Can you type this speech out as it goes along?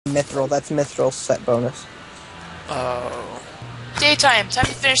Mithril. That's Mithril's set bonus. Oh. Daytime. Time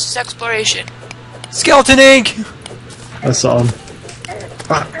to finish this exploration. Skeleton ink! I saw him.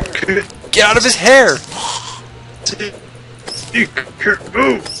 Get out of his hair!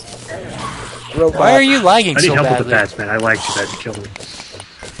 Robot. Why are you lagging I need so help badly? with the bats, man. I lagged too bad to kill them.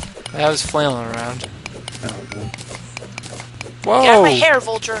 I was flailing around. I don't know. Whoa! Get out of my hair,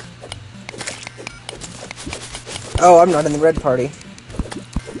 Vulture. Oh, I'm not in the red party.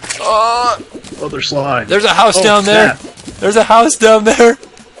 Other slide. There's a house down there! Snap. There's a house down there!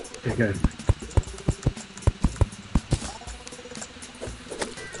 Okay, good.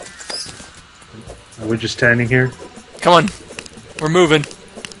 Are we just standing here? Come on. We're moving.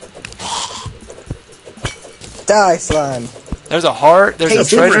 Die, slime. There's a heart, there's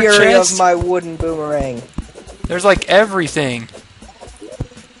Taste a the treasure fury chest. of my wooden boomerang. There's like everything.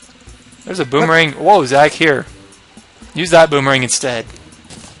 There's a boomerang. Whoa, Zach, here. Use that boomerang instead.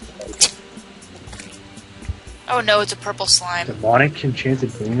 Oh no, it's a purple slime. Demonic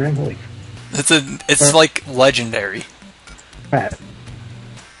enchanted boomerang? Holy It's like legendary. crap.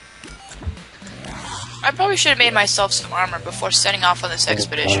 I probably should have made myself some armor before setting off on this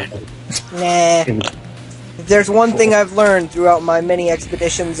expedition. Nah. If there's one thing I've learned throughout my many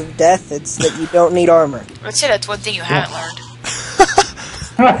expeditions of death, it's that you don't need armor. I'd say that's one thing you haven't learned.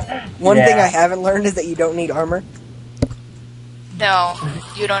 One thing I haven't learned is that you don't need armor. No,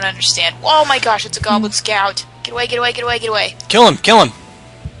 you don't understand. Oh my gosh, it's a goblin scout. Get away, get away, get away, get away. Kill him, kill him.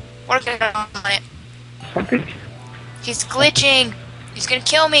 Working on it. He's glitching. He's gonna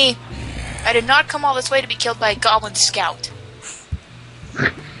kill me. I did not come all this way to be killed by a goblin scout.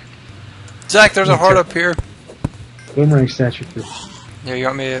 Zach, there's a heart up here. Boomerang statue. Here, you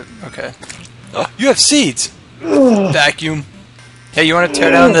want me to... Okay. Oh, you have seeds! Vacuum. Hey, you want to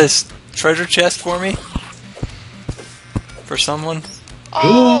tear down this treasure chest for me? For someone?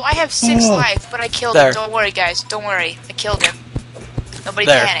 Oh, I have 6 life, but I killed There. him. Don't worry, guys. Don't worry. I killed him. Nobody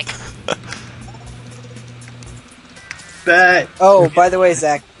There. panic. Bat! Oh, by the way,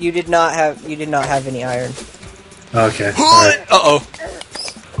 Zach, you did not have any iron. Okay. Alright. Uh-oh.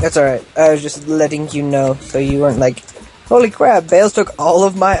 That's alright. I was just letting you know, so you weren't like, holy crap, Bailz took all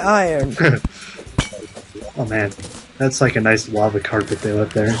of my iron. Oh man. That's like a nice lava carpet they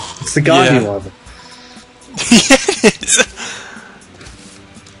left there. It's the Gandhi Yeah. lava. Yes.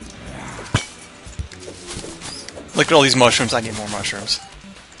 Look at all these mushrooms. I need more mushrooms.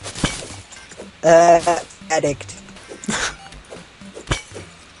 Addict.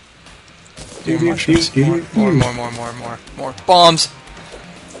 More mushrooms. More. Bombs.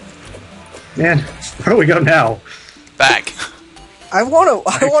 Man, where do we go now? Back. I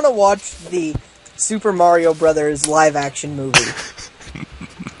wanna watch the Super Mario Brothers live action movie.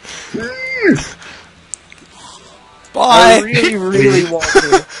 Bye. I really want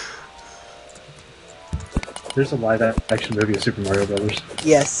to. There's a live action movie of Super Mario Brothers.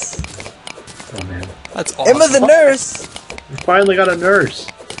 Yes. Oh man. That's awesome. Emma the nurse! We finally got a nurse.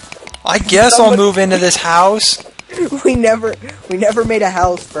 I guess I'll move into this house. We never made a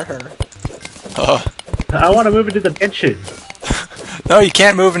house for her. I want to move into the mansion. No, you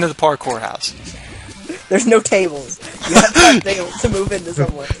can't move into the parkour house. There's no tables. You have to have tables to move into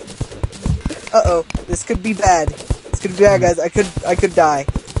somewhere. Uh-oh. This could be bad. This could be bad, guys. I could die.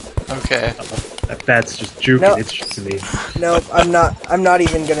 Okay. That bat's just juking No. it's to me. Nope, I'm not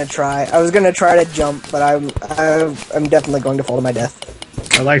even gonna try. I was gonna try to jump, but I'm definitely going to fall to my death.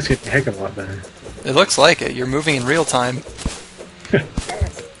 My leg's getting a heck of a lot better. It looks like it. You're moving in real time.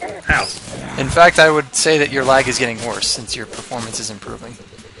 House. In fact, I would say that your lag is getting worse since your performance is improving.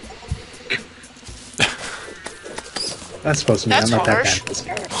 That's supposed to mean That's I'm not harsh. that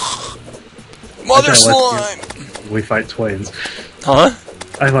bad. Mother I die less slime! than you. We fight twins. Huh?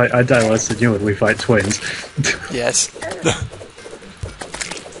 I die less than you when we fight twins. Yes.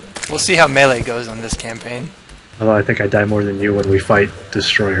 We'll see how melee goes on this campaign. Although I think I die more than you when we fight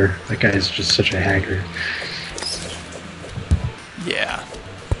Destroyer. That guy is just such a hacker. Yeah.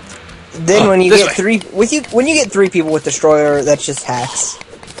 Then when you this get way. when you get 3 people with Destroyer, that's just hacks.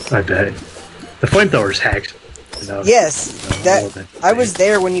 I bet. The flamethrower's hacked. You know? Yes, No, that I was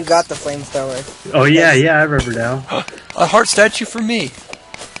there when you got the flamethrower. Oh yeah, Yes. yeah, I remember now. A heart statue for me.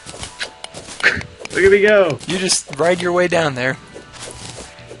 Look at me go! You just ride your way down there.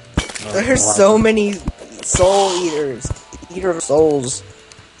 There's so many soul eaters, eater of souls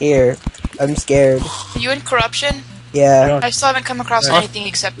here. I'm scared. Are you in corruption? Yeah. I still haven't come across Yeah. anything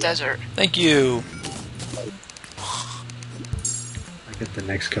except desert. Thank you. I get the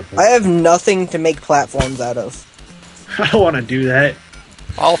next couple. I have nothing to make platforms out of. I don't want to do that.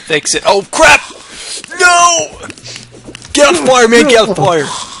 I'll fix it. Oh, crap! No! Get off the fire, man! Get off the fire!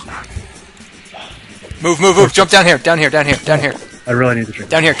 Move, move, move. Jump down here, down here, down here, down here. I really need to drink.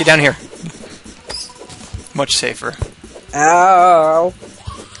 Down here, get down here. Much safer. Ow.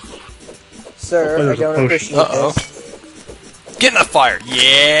 Sir, Hopefully I there's a don't potion. appreciate Uh-oh. this. Get in the fire.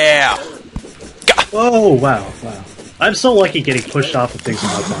 Yeah. Oh, wow, wow. I'm so lucky getting pushed off of things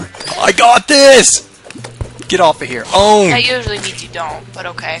all the time. I got this. Get off of here. Own. That usually means you don't, but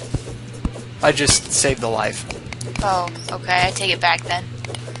okay. I just saved a life. Oh, okay, I take it back then.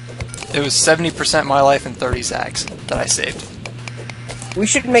 It was 70% my life and 30 Zach's that I saved. We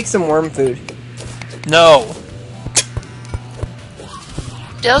should make some worm food. No.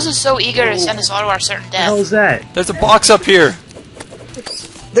 Bailz is so eager to send us all to our certain What the hell death. is that? There's a box up here.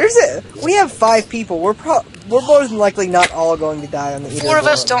 We have 5 people. We're more than likely not all going to die on the Eater 4 of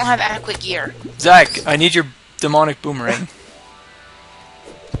us alone. don't have adequate gear. Zach, I need your demonic boomerang.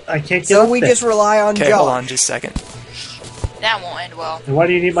 I can't get So up we there. just rely on Okay, Josh. hold on just a second. That won't end well. And why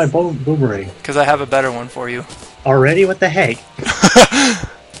do you need my boomerang? Because I have a better one for you. Already? What the heck?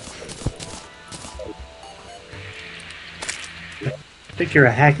 I think you're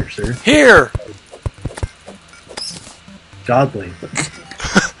a hacker, sir. Here! Godly.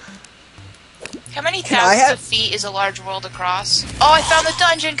 How many I thousands have- of feet is a large world across? Oh, I found the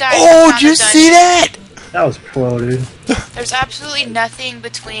dungeon, guys! Oh, I found did you the see dungeon. that? That was pro, dude. There's absolutely nothing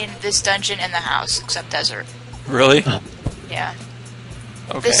between this dungeon and the house except desert. Really? Yeah.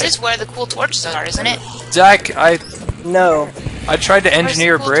 Okay. This is where the cool torches are, isn't it? Zach, I No, tried to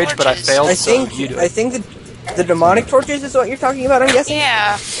engineer a cool bridge, but I torches? failed, I so think you do I it. think the demonic torches is what you're talking about. I'm guessing,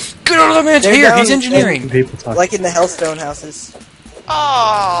 Yeah. Get out of the man's They're here! down He's in- engineering! People talk. like in the Hellstone houses.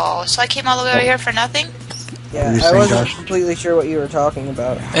 Oh, so I came all the way over here for nothing? Yeah, What are you I saying, wasn't Josh? completely sure what you were talking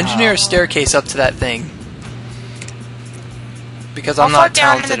about. Engineer a staircase up to that thing. Because How I'm far not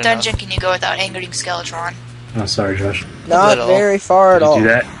down in talented the dungeon enough. can you go without angering Skeletron? Oh, sorry, Josh. Not little. very far at Did you all. do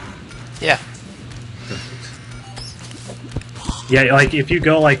that? Yeah. Yeah, like, if you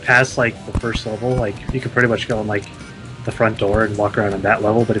go, like, past, like, the first level, like, you can pretty much go in, like, the front door and walk around on that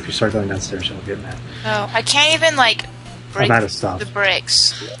level, but if you start going downstairs, you'll get mad. Oh, I can't even, like, break I'm out of stuff. the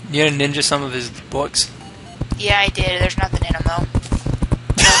bricks. You gonna ninja some of his books? Yeah, I did. There's nothing in them, though.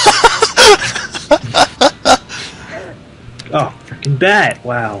 Oh, freaking bat!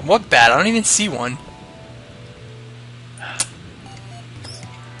 Wow. What bat? I don't even see one.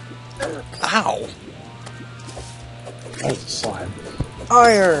 Ow. That was a slime.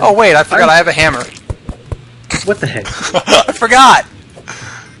 Iron. Oh wait, I forgot I have a hammer. What the heck? I forgot!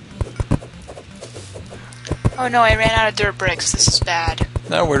 Oh no, I ran out of dirt bricks. This is bad.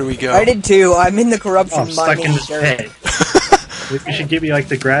 Now where do we go? I did too. I'm in the corruption Oh, I'm stuck mining in this dirt. pit. You should give me, like,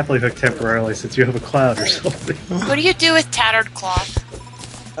 the grappling hook temporarily since you have a cloud or something. What do you do with tattered cloth?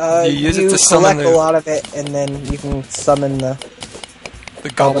 You use it to summon collect the- a lot of it, and then you can summon the. The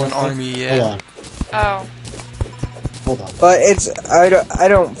goblin army, yeah. Hold on. Oh. Hold on. But I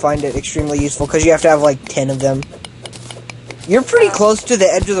don't find it extremely useful because you have to have like 10 of them. You're pretty close to the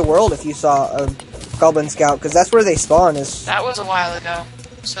edge of the world if you saw a goblin scout, because that's where they spawn. Is That was a while ago.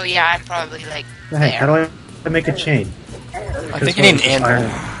 So yeah, I'm probably like What the heck? How there. do I make a chain? I think you need an anvil.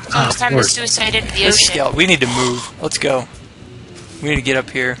 So it's time to Lord. suicide into the This ocean. scout, we need to move. Let's go. We need to get up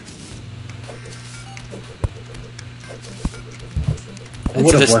here. I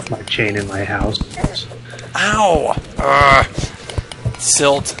would have This- left my chain in my house. Ow! Ugh.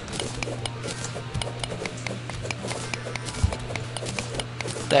 Silt.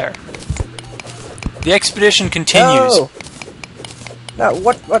 There. The expedition continues. No. No,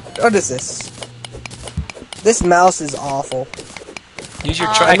 what is this? This mouse is awful. Use your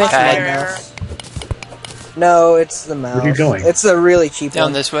Oh, I miss my trackpad. Error. mouse. No, it's the mouse. Where are you going? It's a really cheap Down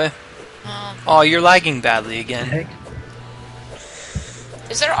one. this way. Um, Oh, you're lagging badly What the again. heck?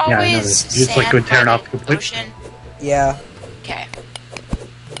 is there I know always this. You just, like, sand go tearing by off the completely. ocean? Yeah. Okay.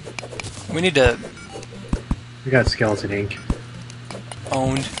 We need to We got skeleton ink.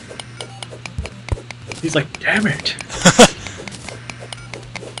 owned. He's like, damn it.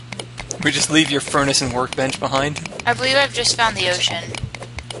 We just leave your furnace and workbench behind. I believe I've just found the ocean.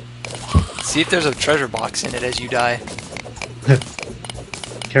 See if there's a treasure box in it as you die.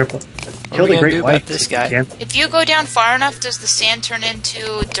 Careful. What Kill are we the gonna great do about white. this guy? If you go down far enough, does the sand turn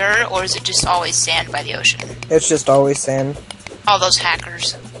into dirt, or is it just always sand by the ocean? It's just always sand. All those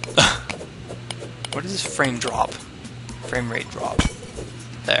hackers. What is this frame drop? Frame rate drop.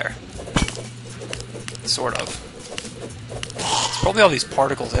 There. Sort of. It's probably all these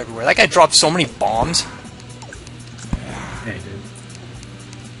particles everywhere. That guy dropped so many bombs. Hey, dude.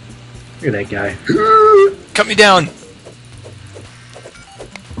 Look at that guy. Cut me down.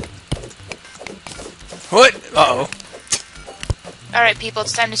 What? Uh-oh. Alright, people,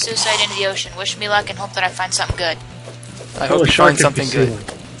 it's time to suicide into the ocean. Wish me luck and hope that I find something good. I hope you find something good.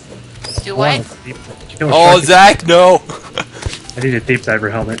 Do what? Oh, Zach, no! I need a deep diver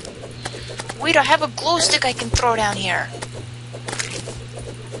helmet. Wait, I have a glow stick I can throw down here.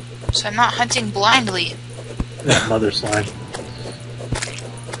 So I'm not hunting blindly. That mother slime.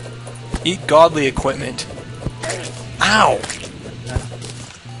 Eat godly equipment. Ow!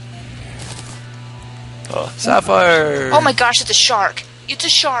 Sapphire! Oh my gosh, it's a shark. It's a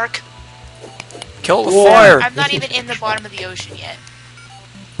shark. Kill it with fire! I'm not even in the bottom of the ocean yet.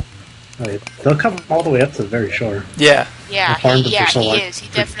 Right. They'll come all the way up to the very shore. Yeah. Yeah, farmed them he for so long. is. He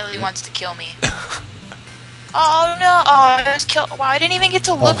definitely wants to kill me. Oh no! Oh, I was killed. Wow, I didn't even get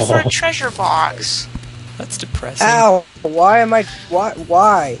to look for a treasure box. That's depressing. Ow! Why am I?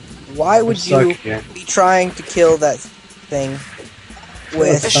 Why? Why would you again. be trying to kill that thing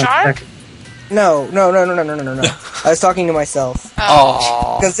with The shark? No. I was talking to myself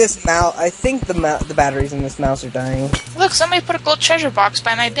Oh. because this mouse. I think the batteries in this mouse are dying. Look, somebody put a gold treasure box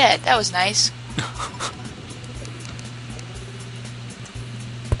by my bed. That was nice.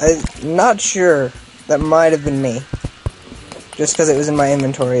 I'm not sure. That might have been me. Just because it was in my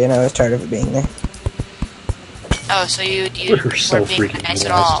inventory and I was tired of it being there. Oh, so you We're so weren't being freaking nice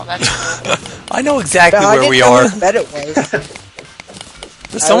at lost. all. That's cool. I know exactly No, I where didn't we know are. whose bed it was.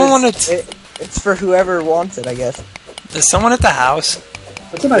 Does someone want to? It's for whoever wants it, I guess. Is someone at the house?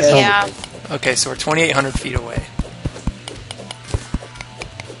 That's a nice Yeah. helmet. Okay, so we're 2,800 feet away.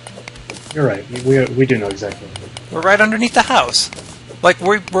 You're right. We do know exactly. We're right underneath the house. Like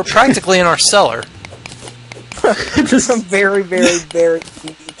we're practically in our cellar. Just a very, very, very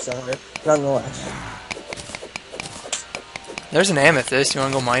deep cellar, nonetheless. There's an amethyst. You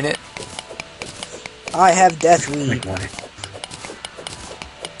want to go mine it? I have death weed. Make money.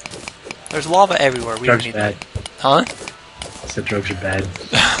 There's lava everywhere. We Drugs don't are need bad. that. Huh? I said drugs are bad.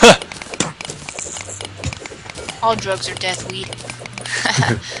 All drugs are death weed.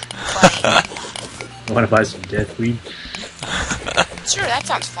 Funny. I want to buy some death weed. Sure, that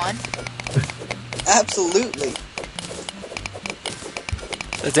sounds fun. Absolutely.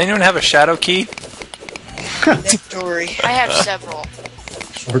 Does anyone have a shadow key? Victory. I have several.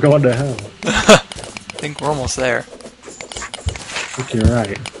 We're going to hell. I think we're almost there. I think you're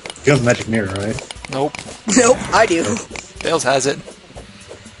right. You have a magic mirror, right? Nope. Nope, I do. Bailz has it.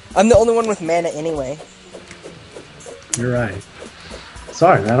 I'm the only one with mana anyway. You're right.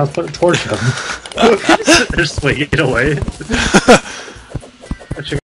 Sorry, man. I was putting a torch up. They're swinging it away.